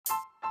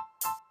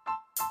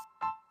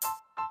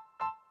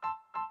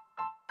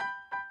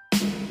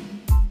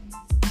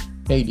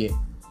Hey there,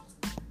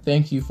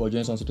 thank you for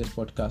joining us on today's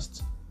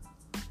podcast.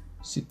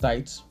 Sit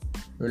tight,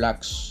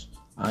 relax,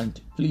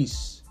 and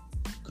please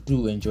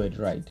do enjoy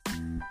the ride.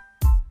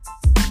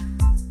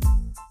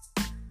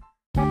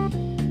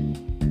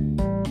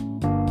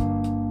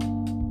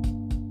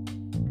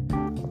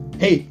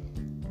 Hey,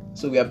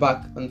 so we are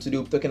back, and today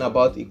we're talking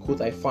about a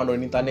quote I found on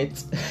the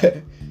internet.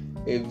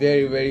 A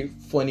very, very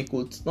funny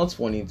quote. Not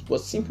funny,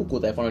 but simple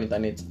quote I found on the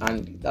internet,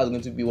 and that's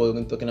going to be what we're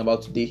going to be talking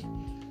about today.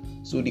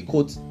 So the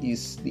quote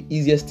is: the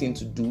easiest thing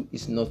to do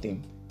is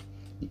nothing.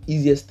 The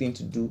easiest thing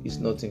to do is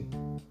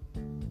nothing.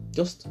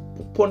 Just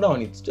ponder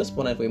on it. Just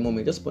ponder for a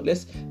moment.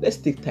 Let's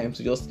take time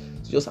to just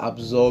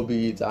absorb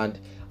it and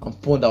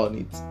ponder on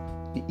it.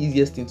 The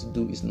easiest thing to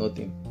do is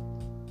nothing.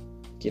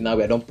 Okay, now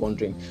we are done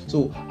pondering.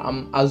 So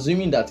I'm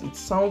assuming that it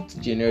sounds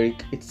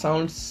generic. It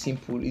sounds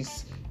simple. It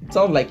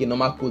sounds like a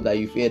normal quote that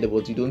you've heard,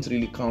 but you don't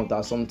really count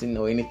as something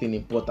or anything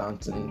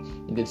important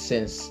in that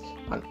sense.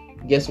 And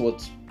guess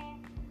what?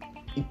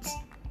 It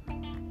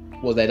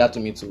was like that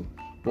to me too,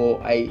 but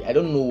I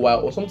don't know why,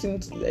 or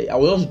something. I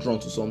was just drawn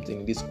to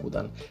something in this quote,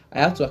 and I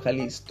had to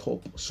actually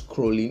stop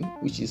scrolling,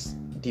 which is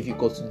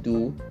difficult to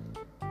do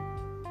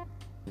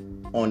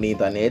on the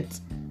internet.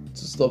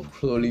 To stop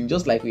scrolling,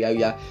 just like you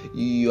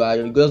are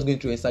just going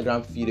through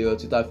Instagram feed or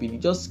Twitter feed, you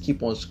just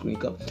keep on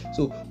scrolling.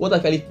 So what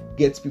actually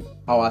gets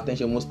our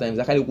attention most times,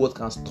 actually what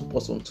can stop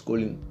us from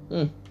scrolling.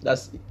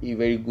 That's a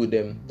very good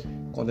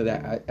content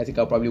that I think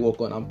I'll probably work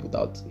on and put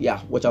out.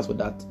 Yeah, watch out for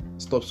that.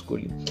 Stop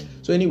scrolling.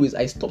 So anyways,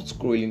 I stopped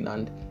scrolling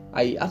and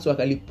I had to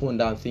actually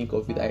ponder and think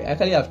of it. I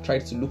actually have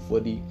tried to look for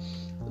the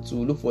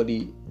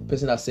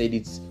person that said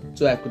it,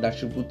 so I could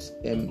attribute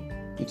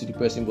it to the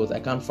person, but I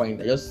can't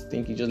find. I just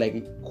think it's just like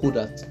a code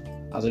that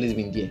has always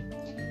been there.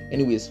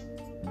 Anyways,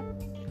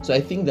 so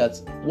I think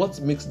that what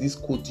makes this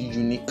quote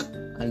unique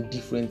and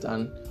different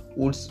and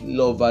holds a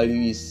lot of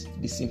value is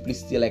the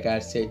simplicity, like I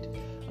said,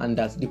 and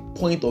that the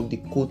point of the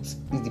quote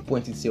is the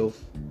point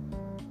itself.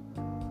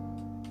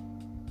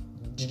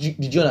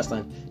 Did you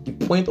understand? The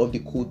point of the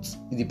quote is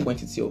the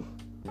point itself.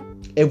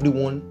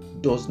 Everyone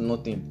does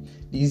nothing.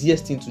 The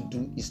easiest thing to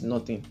do is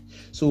nothing.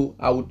 So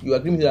you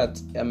agree with me that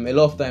a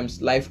lot of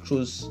times life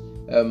throws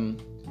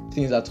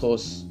things at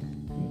us.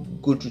 We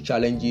go through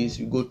challenges.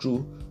 We go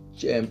through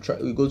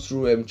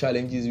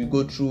challenges. We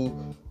go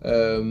through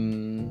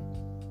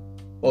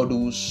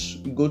hurdles.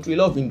 We go through a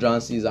lot of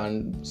hindrances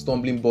and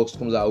stumbling blocks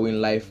comes our way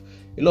in life.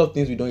 A lot of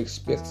things we don't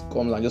expect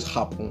comes and just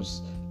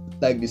happens.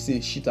 Like they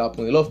say, shit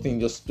happens. A lot of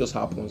things just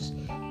happens.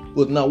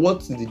 But now,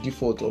 what is the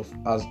default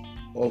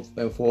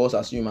for us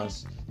as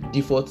humans? The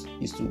default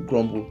is to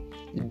grumble.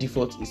 The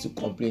default is to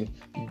complain.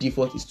 The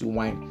default is to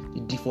whine.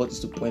 The default is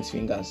to point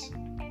fingers.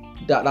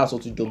 That's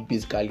what we do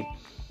basically.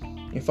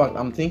 In fact,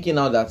 I'm thinking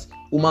now that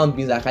human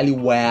beings are actually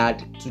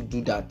wired to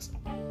do that.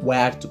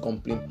 Wired to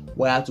complain.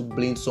 Wired to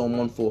blame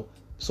someone for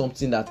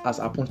something that has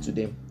happened to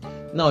them.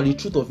 Now, the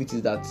truth of it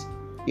is that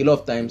a lot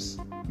of times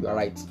you are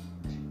right.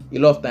 A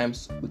lot of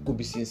times we could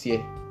be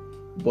sincere,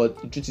 but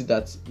the truth is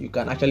that you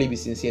can actually be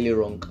sincerely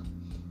wrong.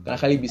 You can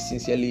actually be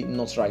sincerely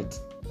not right.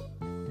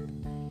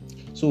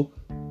 So,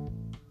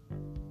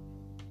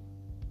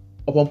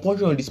 upon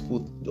pondering on this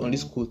quote,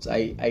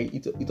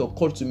 it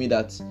occurred to me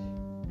that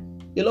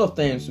a lot of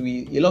times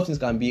a lot of things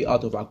can be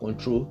out of our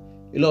control.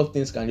 A lot of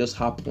things can just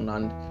happen,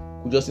 and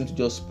we just seem to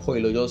just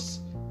spoil or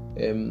just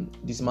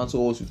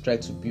dismantle what we've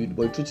tried to build.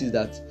 But the truth is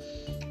that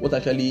what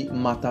actually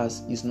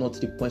matters is not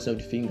the pointing of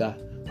the finger.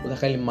 What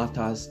actually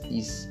matters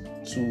is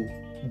to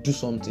do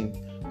something.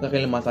 What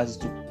actually matters is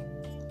to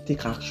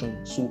take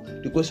action. So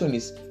the question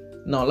is,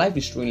 now life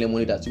is throwing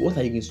lemonade at you. What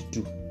are you going to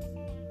do?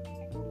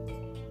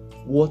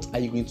 What are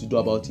you going to do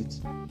about it?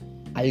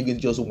 Are you going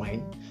to just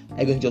whine?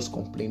 Are you going to just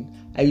complain?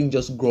 Are you going to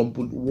just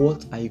grumble?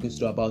 What are you going to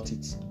do about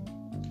it?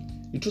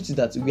 The truth is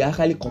that we are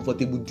actually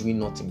comfortable doing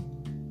nothing.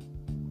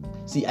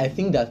 See, I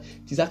think that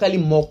it is actually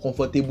more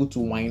comfortable to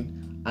whine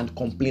and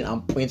complain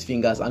and point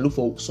fingers and look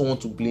for someone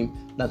to blame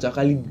than to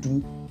actually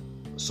do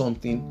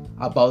something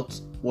about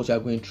what you are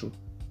going through.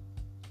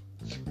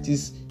 It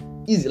is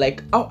easy.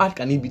 Like, how hard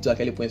can it be to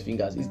actually point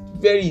fingers? It's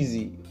very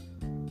easy.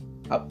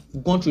 I've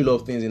gone through a lot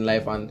of things in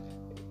life, and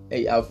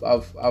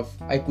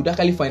I could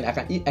actually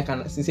I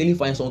can sincerely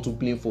find someone to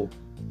blame for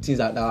things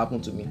that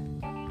happened to me.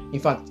 In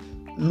fact,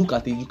 look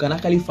at it. You can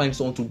actually find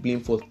someone to blame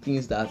for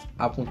things that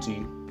happened to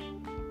you.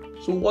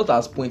 So what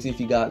has pointing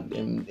finger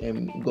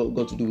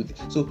got to do with it?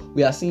 So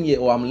we are seeing here,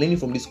 or I'm learning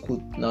from this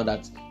quote now,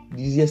 that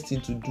the easiest thing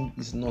to do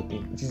is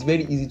nothing. It is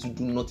very easy to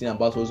do nothing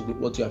about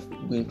what you are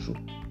going through,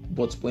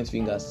 but point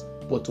fingers,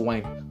 but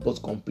whine, but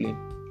complain.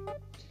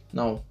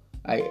 Now,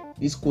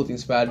 this quote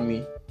inspired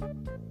me,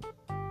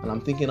 and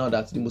I'm thinking now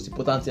that the most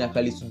important thing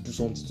actually is to do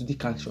something, to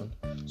take action.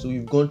 So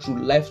you've gone through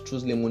life,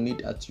 throws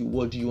lemonade at you.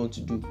 What do you want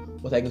to do?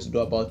 What are you going to do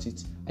about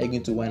it? Are you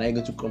going to whine? Are you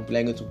going to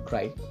complain? Are you going to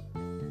cry?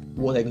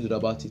 What are you going to do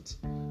about it?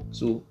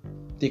 So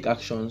take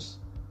actions,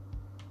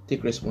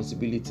 take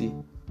responsibility,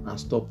 and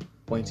stop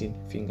pointing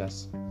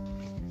fingers.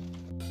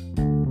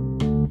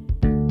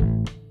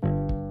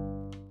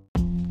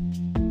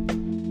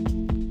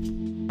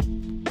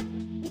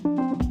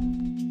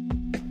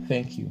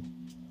 thank you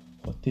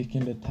for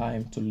taking the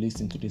time to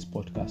listen to this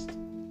podcast.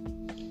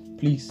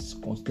 Please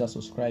consider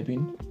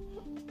subscribing,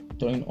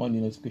 turning on the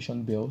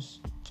notification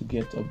bells to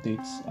get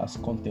updates as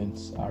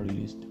contents are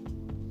released.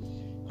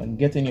 You can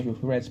get any of your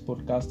favorite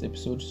podcast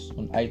episodes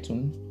on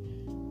iTunes,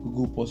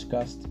 Google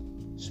Podcast,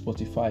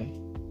 Spotify,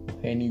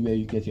 or anywhere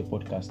you get your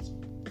podcast.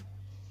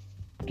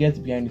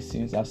 Get behind the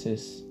scenes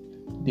access,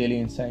 daily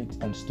insights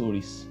and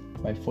stories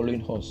by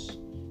following us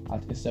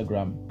at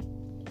Instagram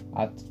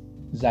at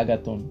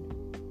Zagathon,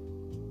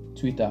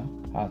 Twitter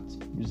at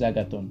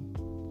Zagathon.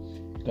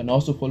 You can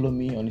also follow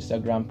me on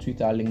Instagram,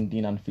 Twitter,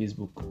 LinkedIn, and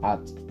Facebook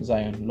at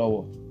Zion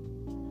Lower.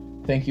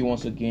 Thank you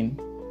once again.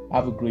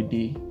 Have a great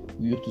day.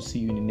 We hope to see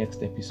you in the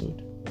next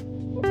episode.